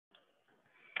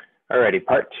Alrighty,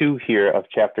 part 2 here of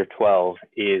chapter 12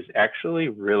 is actually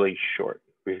really short.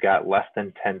 We've got less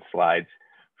than 10 slides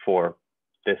for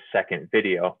this second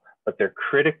video, but they're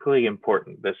critically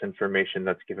important, this information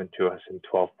that's given to us in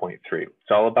 12.3. It's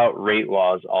all about rate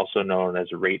laws, also known as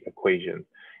rate equations.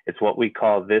 It's what we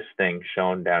call this thing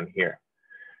shown down here.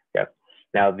 Yep.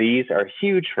 Now, these are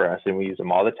huge for us, and we use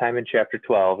them all the time in chapter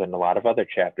 12 and a lot of other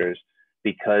chapters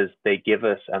because they give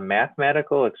us a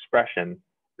mathematical expression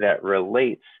that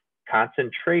relates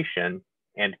concentration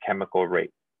and chemical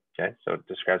rate. Okay, so it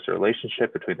describes the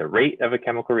relationship between the rate of a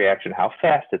chemical reaction, how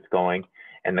fast it's going,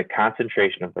 and the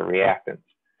concentration of the reactants.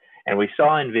 And we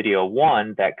saw in video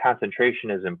 1 that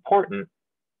concentration is important,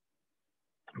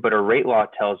 but a rate law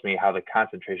tells me how the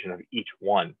concentration of each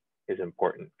one is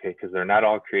important, okay, because they're not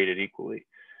all created equally.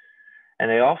 And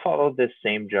they all follow this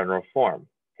same general form.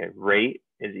 Okay, rate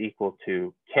is equal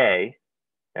to K.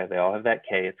 Okay, they all have that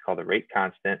K. It's called the rate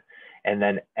constant. And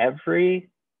then every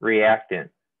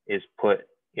reactant is put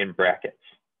in brackets,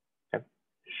 okay,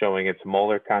 showing its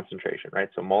molar concentration, right?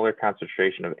 So molar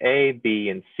concentration of A, B,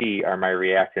 and C are my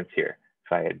reactants here.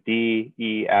 If I had D,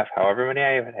 E, F, however many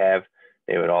I would have,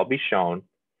 they would all be shown.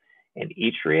 And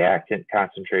each reactant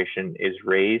concentration is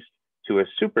raised to a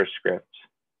superscript.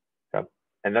 Okay?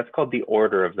 And that's called the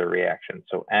order of the reaction.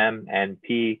 So M, N,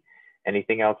 P,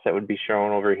 anything else that would be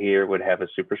shown over here would have a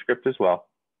superscript as well.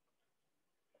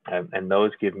 And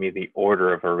those give me the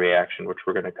order of a reaction, which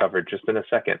we're going to cover just in a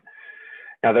second.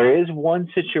 Now, there is one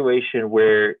situation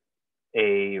where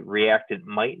a reactant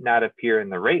might not appear in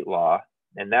the rate law,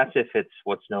 and that's if it's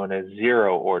what's known as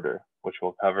zero order, which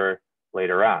we'll cover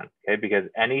later on, okay? Because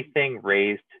anything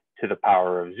raised to the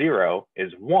power of 0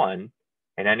 is 1,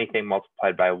 and anything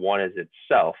multiplied by 1 is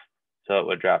itself, so it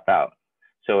would drop out.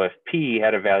 So if P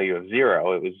had a value of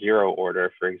 0, it was 0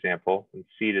 order, for example, and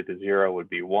C to the 0 would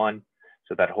be 1.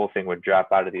 So that whole thing would drop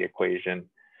out of the equation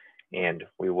and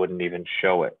we wouldn't even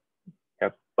show it.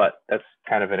 Yep. But that's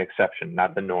kind of an exception,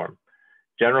 not the norm.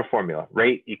 General formula,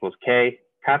 rate equals K,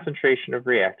 concentration of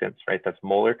reactants, right? That's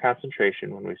molar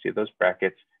concentration when we see those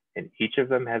brackets, and each of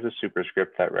them has a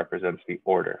superscript that represents the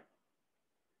order.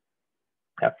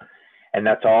 Yep. And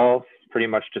that's all pretty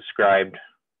much described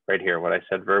right here. What I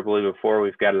said verbally before,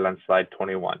 we've got it on slide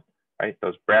 21, right?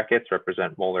 Those brackets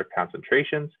represent molar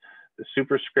concentrations. The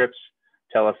superscripts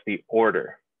tell us the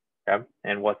order, okay?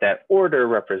 And what that order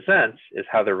represents is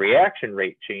how the reaction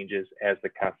rate changes as the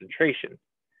concentration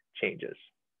changes,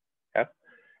 okay?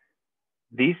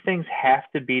 These things have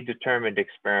to be determined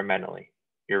experimentally.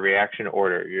 Your reaction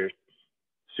order, your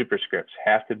superscripts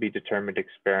have to be determined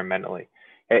experimentally.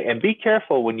 And be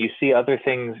careful when you see other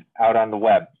things out on the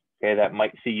web, okay, that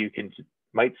might say you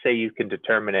can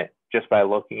determine it just by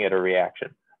looking at a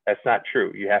reaction. That's not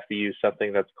true. You have to use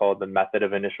something that's called the method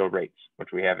of initial rates, which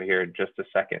we have here in just a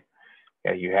second.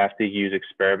 Okay, you have to use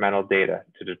experimental data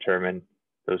to determine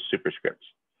those superscripts.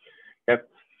 Yep.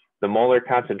 The molar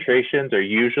concentrations are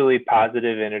usually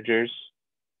positive integers.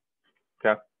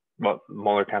 Okay. Well,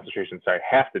 molar concentrations, sorry,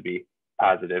 have to be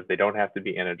positive. They don't have to be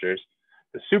integers.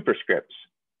 The superscripts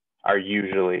are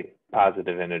usually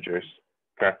positive integers.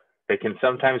 Okay. They can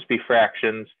sometimes be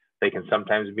fractions. They can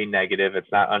sometimes be negative.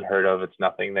 It's not unheard of. It's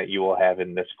nothing that you will have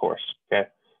in this course, okay?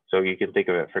 So you can think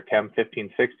of it for Chem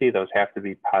 1560, those have to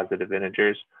be positive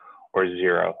integers or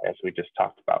 0, as we just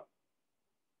talked about.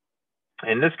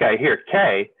 And this guy here,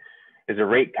 K, is a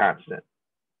rate constant,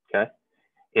 okay?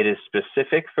 It is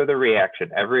specific for the reaction.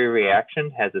 Every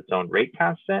reaction has its own rate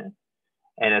constant,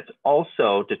 and it's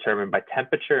also determined by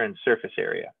temperature and surface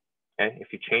area, okay?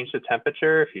 If you change the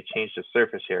temperature, if you change the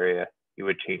surface area, you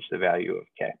would change the value of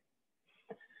K.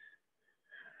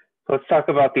 Let's talk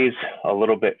about these a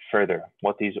little bit further,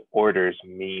 what these orders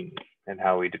mean and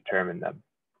how we determine them.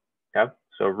 Okay?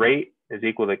 So rate is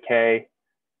equal to K,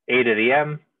 A to the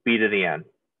M, B to the N.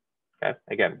 Okay?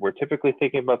 Again, we're typically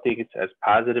thinking about these as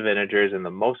positive integers, and the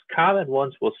most common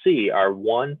ones we'll see are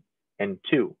 1 and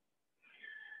 2.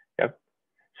 Okay?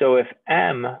 So if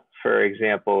M, for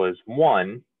example, is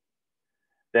 1,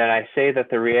 then I say that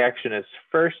the reaction is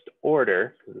first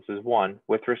order, because this is 1,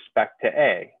 with respect to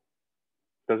A.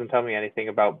 Doesn't tell me anything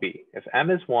about B. If M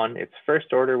is 1, it's first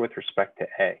order with respect to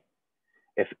A.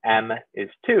 If M is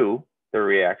 2, the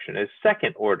reaction is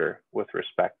second order with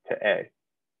respect to A.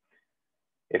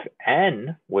 If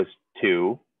N was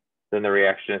 2, then the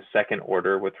reaction is second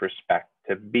order with respect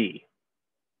to B.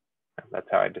 That's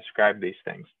how I describe these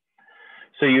things.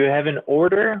 So you have an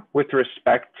order with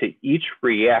respect to each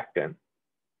reactant,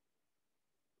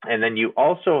 and then you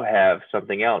also have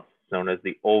something else known as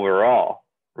the overall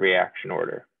reaction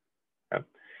order. Okay?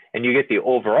 And you get the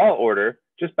overall order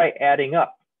just by adding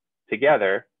up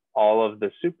together all of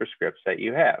the superscripts that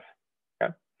you have.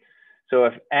 Okay? So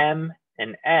if M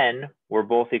and N were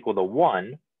both equal to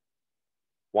 1,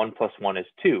 1 plus 1 is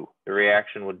 2. The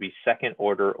reaction would be second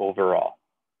order overall.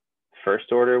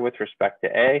 First order with respect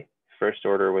to A, first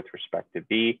order with respect to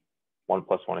B, 1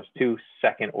 plus 1 is 2,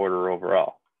 second order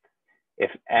overall.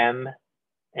 If M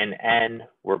and N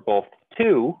were both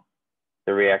 2,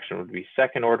 the reaction would be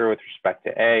second order with respect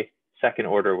to A, second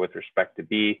order with respect to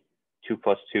B, 2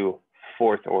 plus 2,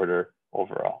 fourth order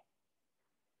overall.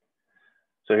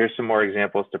 So here's some more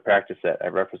examples to practice that. I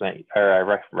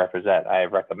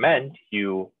recommend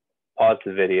you pause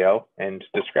the video and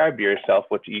describe to yourself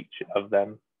what each of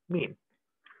them mean.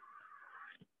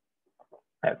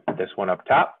 This one up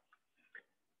top.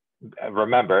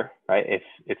 Remember, right, if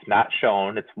it's not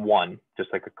shown, it's 1,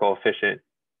 just like a coefficient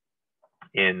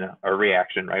in a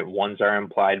reaction, right? 1s are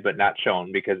implied but not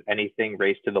shown because anything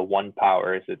raised to the 1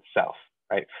 power is itself,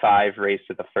 right? 5 raised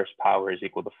to the first power is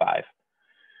equal to 5.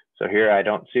 So here I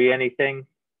don't see anything.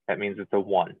 That means it's a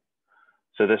 1.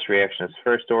 So this reaction is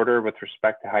first order with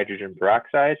respect to hydrogen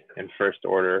peroxide and first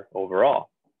order overall.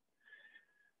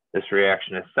 This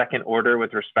reaction is second order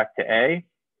with respect to A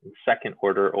and second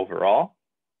order overall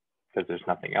because there's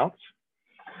nothing else.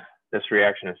 This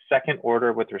reaction is second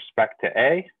order with respect to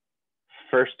A,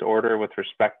 first order with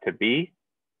respect to B,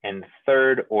 and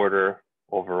third order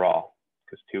overall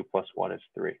because 2 plus 1 is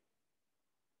 3.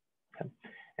 Okay.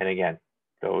 And again,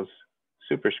 those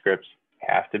superscripts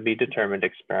have to be determined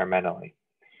experimentally.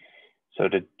 So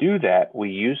to do that,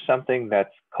 we use something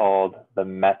that's called the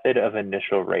method of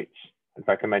initial rates. I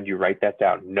recommend you write that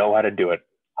down. Know how to do it.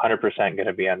 100% going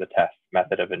to be on the test,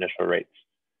 method of initial rates.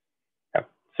 Okay.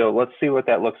 So let's see what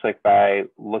that looks like by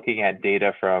looking at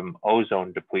data from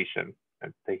ozone depletion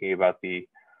and thinking about the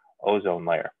ozone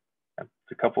layer. It's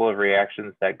a couple of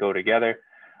reactions that go together,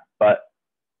 but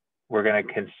we're going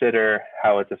to consider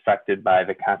how it's affected by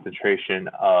the concentration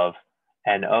of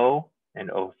NO and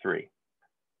O3.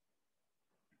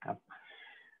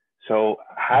 So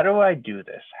how do I do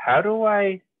this? How do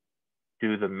I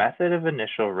do the method of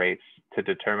initial rates to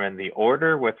determine the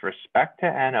order with respect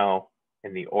to NO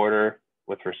and the order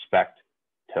with respect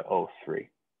to O3?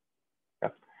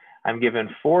 Yep. I'm given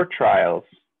 4 trials,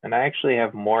 and I actually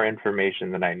have more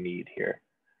information than I need here.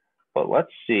 But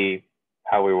let's see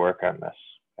how we work on this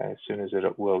as soon as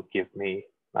it will give me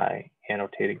my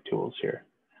annotating tools here.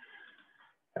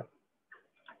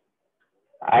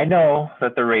 I know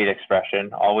that the rate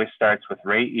expression always starts with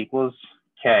rate equals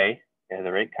K,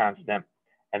 the rate constant,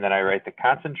 and then I write the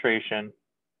concentration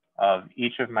of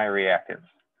each of my reactants.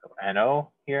 So NO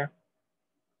here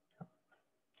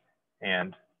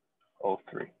and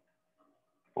O3.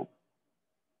 Oh.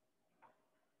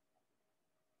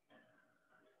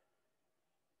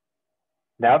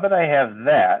 Now that I have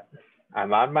that,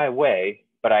 I'm on my way,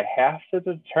 but I have to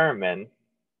determine,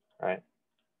 right,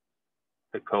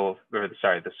 the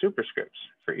superscripts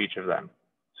for each of them.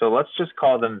 So let's just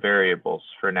call them variables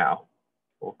for now.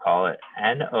 We'll call it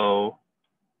NO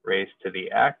raised to the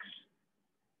X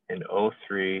and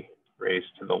O3 raised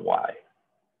to the Y.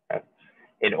 Okay.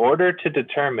 In order to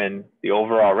determine the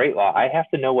overall rate law, I have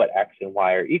to know what X and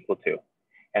Y are equal to.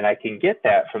 And I can get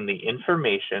that from the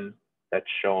information that's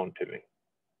shown to me.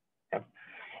 Okay.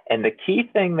 And the key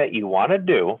thing that you want to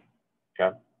do,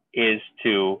 okay, is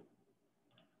to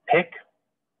pick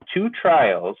 2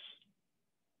 trials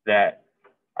that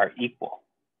are equal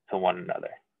to one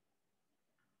another,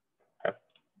 okay,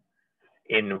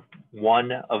 in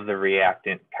one of the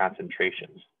reactant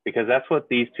concentrations, because that's what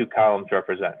these 2 columns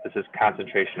represent. This is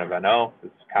concentration of NO,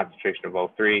 this is concentration of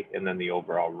O3, and then the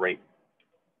overall rate.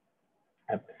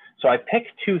 Okay. So I picked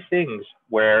 2 things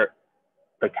where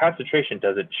the concentration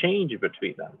doesn't change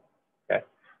between them. Okay.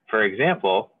 For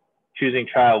example, choosing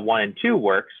trial 1 and 2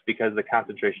 works because the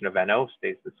concentration of NO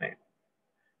stays the same.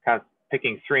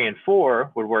 Picking 3 and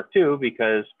 4 would work too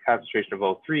because concentration of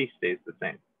O3 stays the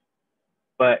same.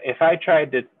 But if I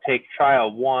tried to take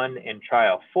trial 1 and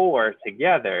trial 4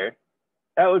 together,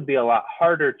 that would be a lot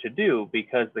harder to do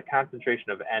because the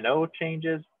concentration of NO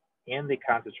changes and the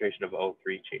concentration of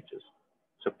O3 changes.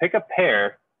 So pick a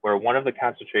pair where one of the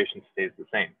concentrations stays the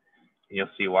same, and you'll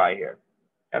see why here.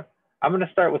 Okay? I'm going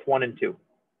to start with 1 and 2.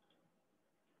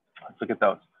 Let's look at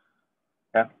those.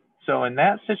 Okay. So in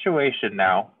that situation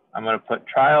now, I'm going to put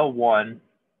trial 1,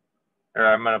 or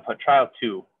I'm going to put trial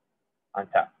 2 on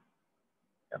top.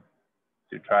 Okay.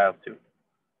 Do trial 2.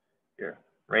 Here,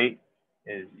 rate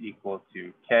is equal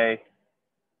to K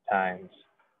times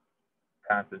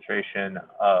concentration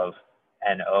of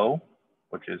NO,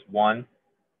 which is 1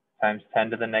 times 10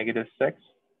 to the negative 6.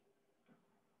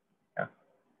 Okay.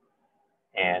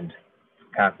 And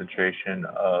concentration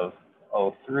of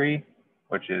O3,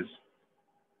 which is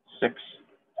 6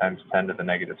 times 10 to the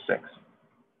negative 6.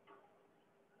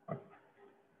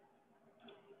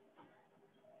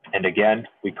 And again,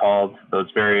 we called those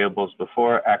variables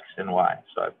before X and Y.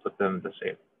 So I put them the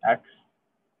same, X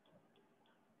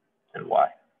and Y.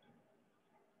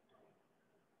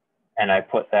 And I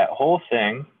put that whole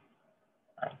thing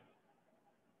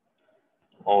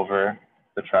over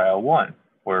the trial 1,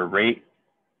 where rate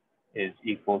is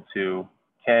equal to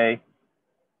K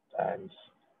times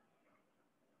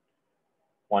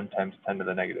 1 times 10 to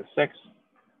the negative 6.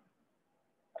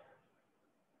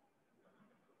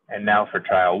 And now for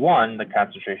trial 1, the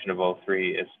concentration of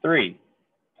O3 is 3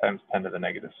 times 10 to the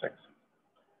negative 6.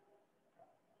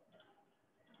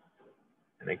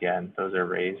 And again, those are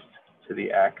raised to the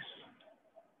X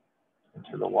and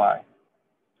to the Y.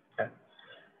 Okay.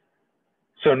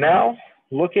 So now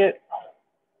look at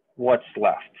what's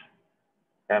left.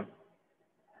 Okay.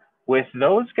 With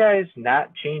those guys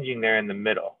not changing there in the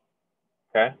middle,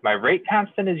 okay, my rate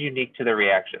constant is unique to the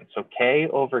reaction. So K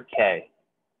over K,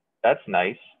 that's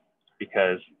nice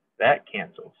because that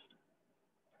cancels.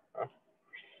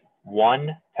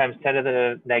 1 times 10 to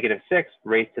the negative 6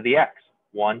 raised to the X.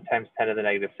 1 times 10 to the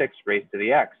negative 6 raised to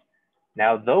the X.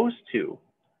 Now those two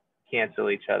cancel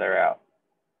each other out.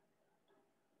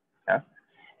 Okay?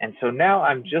 And so now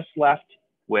I'm just left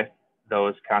with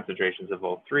those concentrations of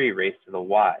O3 raised to the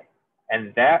Y.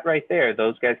 And that right there,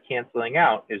 those guys canceling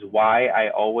out, is why I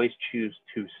always choose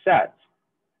two sets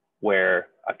where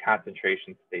a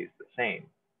concentration stays the same.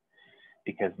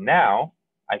 Because now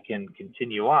I can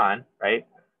continue on, right?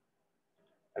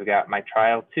 I've got my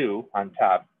trial 2 on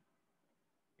top,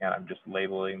 and I'm just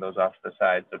labeling those off to the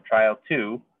side. So trial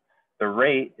 2, the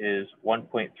rate is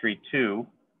 1.32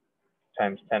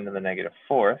 times 10 to the negative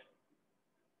 4th.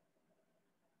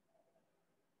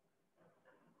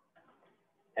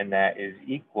 And that is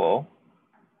equal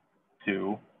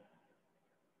to,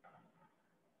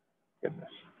 goodness,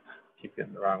 keep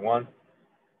getting the wrong one,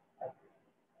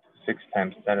 6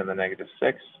 times 10 to the negative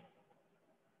 6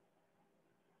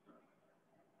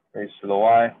 raised to the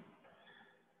Y.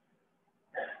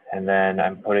 And then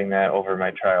I'm putting that over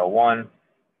my trial 1,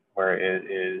 where it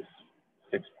is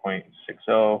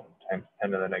 6.60 times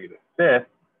 10 to the negative 5th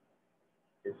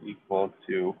is equal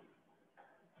to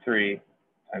 3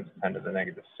 times 10 to the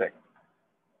negative 6.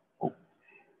 Oh,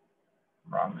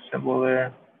 wrong symbol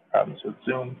there. Problems with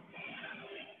Zoom.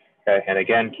 Okay, and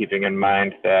again, keeping in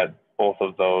mind that both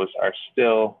of those are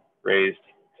still raised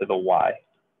to the Y.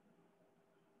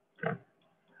 Okay.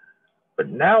 But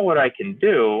now what I can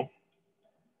do,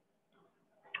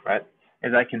 right,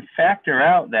 is I can factor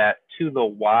out that to the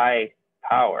Y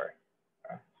power.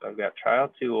 Okay. So I've got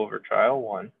trial 2 over trial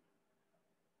 1.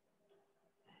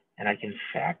 And I can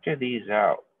factor these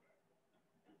out.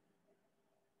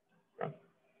 Okay.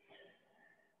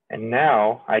 And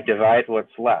now I divide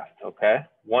what's left, okay?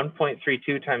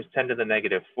 1.32 times 10 to the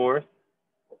negative 4th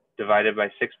divided by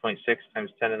 6.6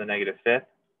 times 10 to the negative 5th,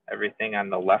 everything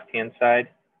on the left-hand side,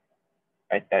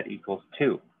 right, that equals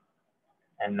 2.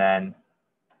 And then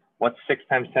what's 6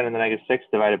 times 10 to the negative 6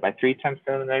 divided by 3 times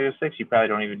 10 to the negative 6? You probably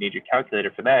don't even need your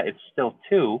calculator for that. It's still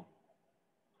 2.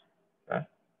 Okay.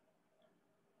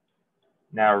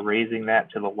 Now raising that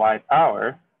to the Y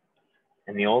power,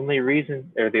 and the only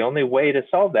reason, or the only way to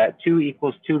solve that, 2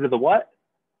 equals 2 to the what?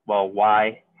 Well,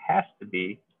 Y has to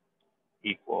be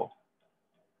equal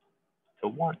to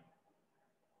 1,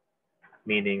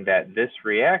 meaning that this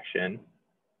reaction,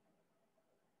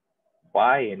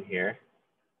 Y in here,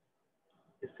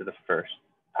 is to the first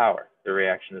power. The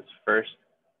reaction is first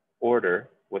order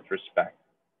with respect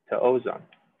to ozone.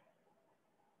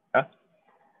 Okay?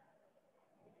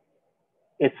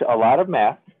 It's a lot of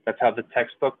math. That's how the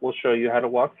textbook will show you how to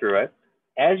walk through it.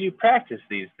 As you practice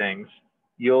these things,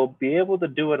 you'll be able to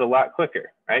do it a lot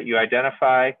quicker, right? You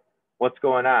identify what's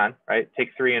going on, right? Take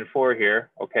 3 and 4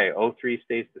 here. Okay, O3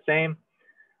 stays the same.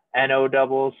 NO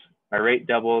doubles, my rate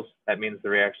doubles. That means the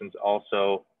reaction's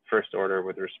also first order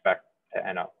with respect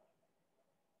to NO.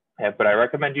 Yeah, but I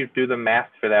recommend you do the math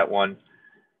for that one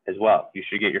as well. You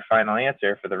should get your final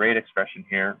answer for the rate expression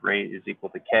here. Rate is equal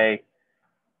to K.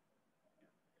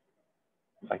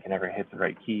 If I can ever hit the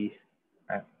right key,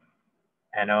 right?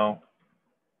 NO,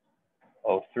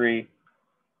 O3,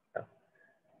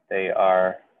 they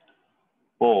are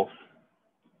both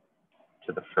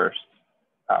to the first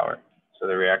power. So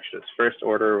the reaction is first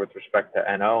order with respect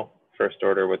to NO, first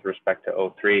order with respect to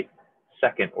O3,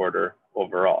 second order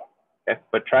overall. Okay,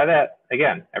 but try that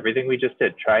again. Everything we just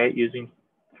did, try it using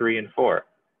 3 and 4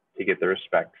 to get the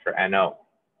respect for NO.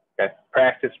 Okay,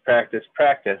 practice, practice,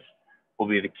 practice will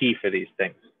be the key for these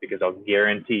things, because I'll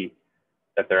guarantee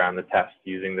that they're on the test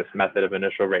using this method of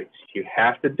initial rates. You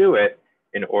have to do it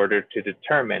in order to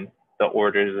determine the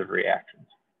orders of reactions.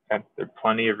 Okay? There are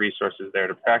plenty of resources there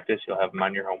to practice. You'll have them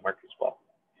on your homework as well.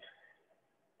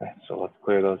 Okay, so let's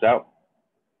clear those out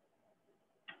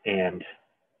and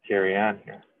carry on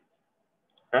here.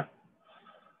 Okay?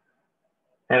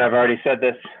 And I've already said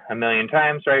this a million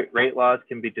times, right? Rate laws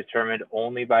can be determined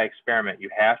only by experiment. You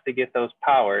have to get those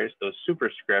powers, those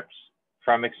superscripts,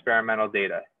 from experimental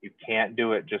data. You can't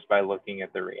do it just by looking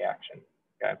at the reaction.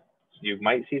 Okay? So you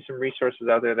might see some resources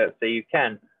out there that say you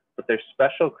can, but there's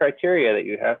special criteria that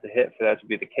you have to hit for that to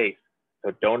be the case.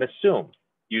 So don't assume.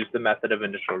 Use the method of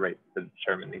initial rates to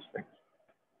determine these things.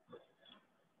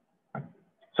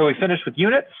 So we finished with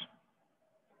units.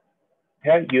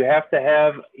 Okay, you have to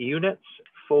have units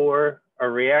for a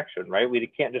reaction, right? We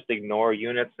can't just ignore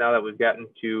units now that we've gotten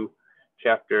to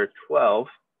chapter 12.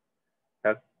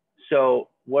 Okay. So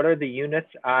what are the units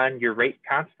on your rate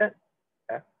constant?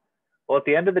 Okay. Well, at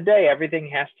the end of the day, everything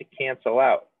has to cancel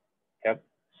out. Okay.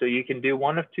 So you can do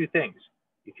one of two things.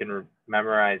 You can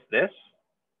memorize this,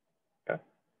 okay,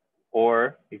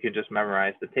 or you can just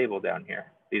memorize the table down here.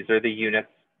 These are the units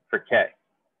for K.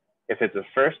 If it's a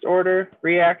first order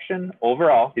reaction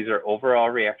overall, these are overall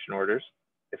reaction orders.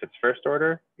 If it's first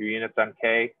order, your units on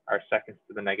K are seconds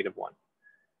to the -1.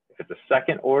 If it's a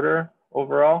second order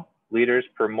overall, liters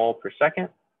per mole per second.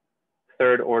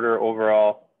 Third order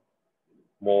overall,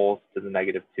 moles to the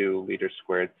 -2, liters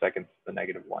squared, seconds to the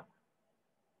 -1.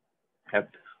 Okay.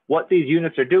 What these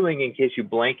units are doing, in case you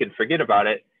blank and forget about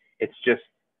it, it's just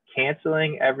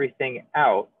canceling everything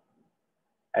out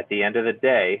at the end of the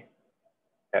day.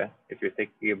 Okay. If you're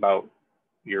thinking about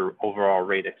your overall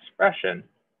rate expression,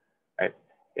 right,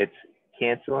 it's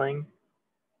canceling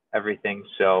everything.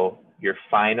 So your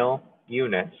final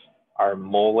units are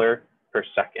molar per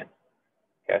second.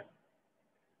 Okay.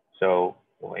 So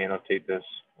we'll annotate this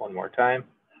one more time.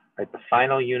 Right. The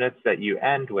final units that you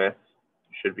end with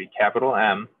should be capital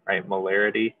M, right?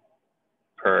 Molarity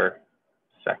per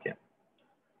second.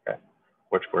 Okay.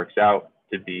 Which works out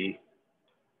to be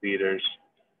liters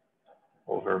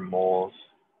over moles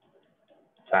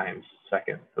times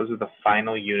seconds. Those are the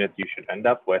final units you should end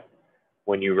up with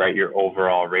when you write your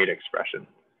overall rate expression.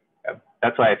 Okay.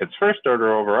 That's why if it's first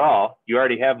order overall, you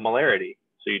already have molarity,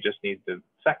 so you just need the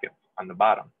seconds on the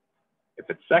bottom. If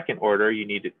it's second order, you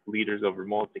need liters over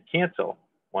moles to cancel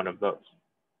one of those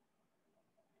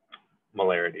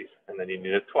molarities, and then you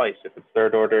need it twice if it's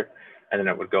third order, and then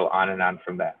it would go on and on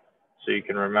from that. So you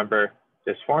can remember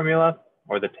this formula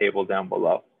or the table down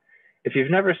below. If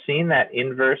you've never seen that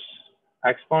inverse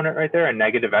exponent right there, a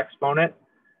negative exponent,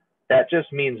 that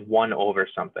just means 1 over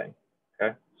something.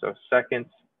 Okay, so seconds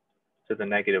to the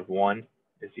 -1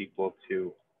 is equal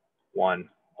to 1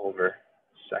 over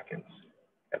seconds.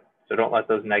 Okay. So don't let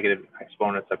those negative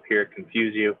exponents up here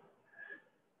confuse you.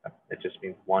 It just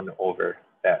means 1 over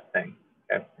that thing.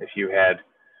 Okay. If you had,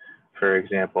 for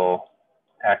example,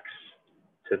 x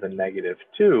to the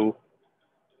 -2,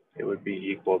 it would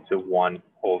be equal to 1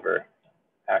 over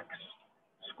x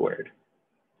squared.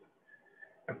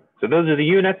 So those are the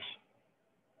units.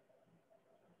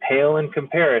 Pale in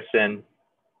comparison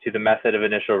to the method of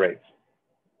initial rates.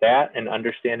 That and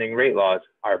understanding rate laws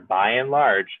are by and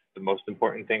large the most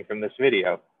important thing from this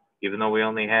video, even though we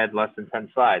only had less than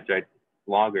 10 slides, right?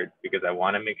 Longer, because I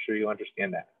want to make sure you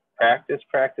understand that. Practice,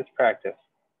 practice, practice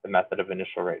the method of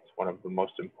initial rates, one of the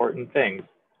most important things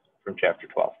from chapter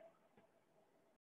 12.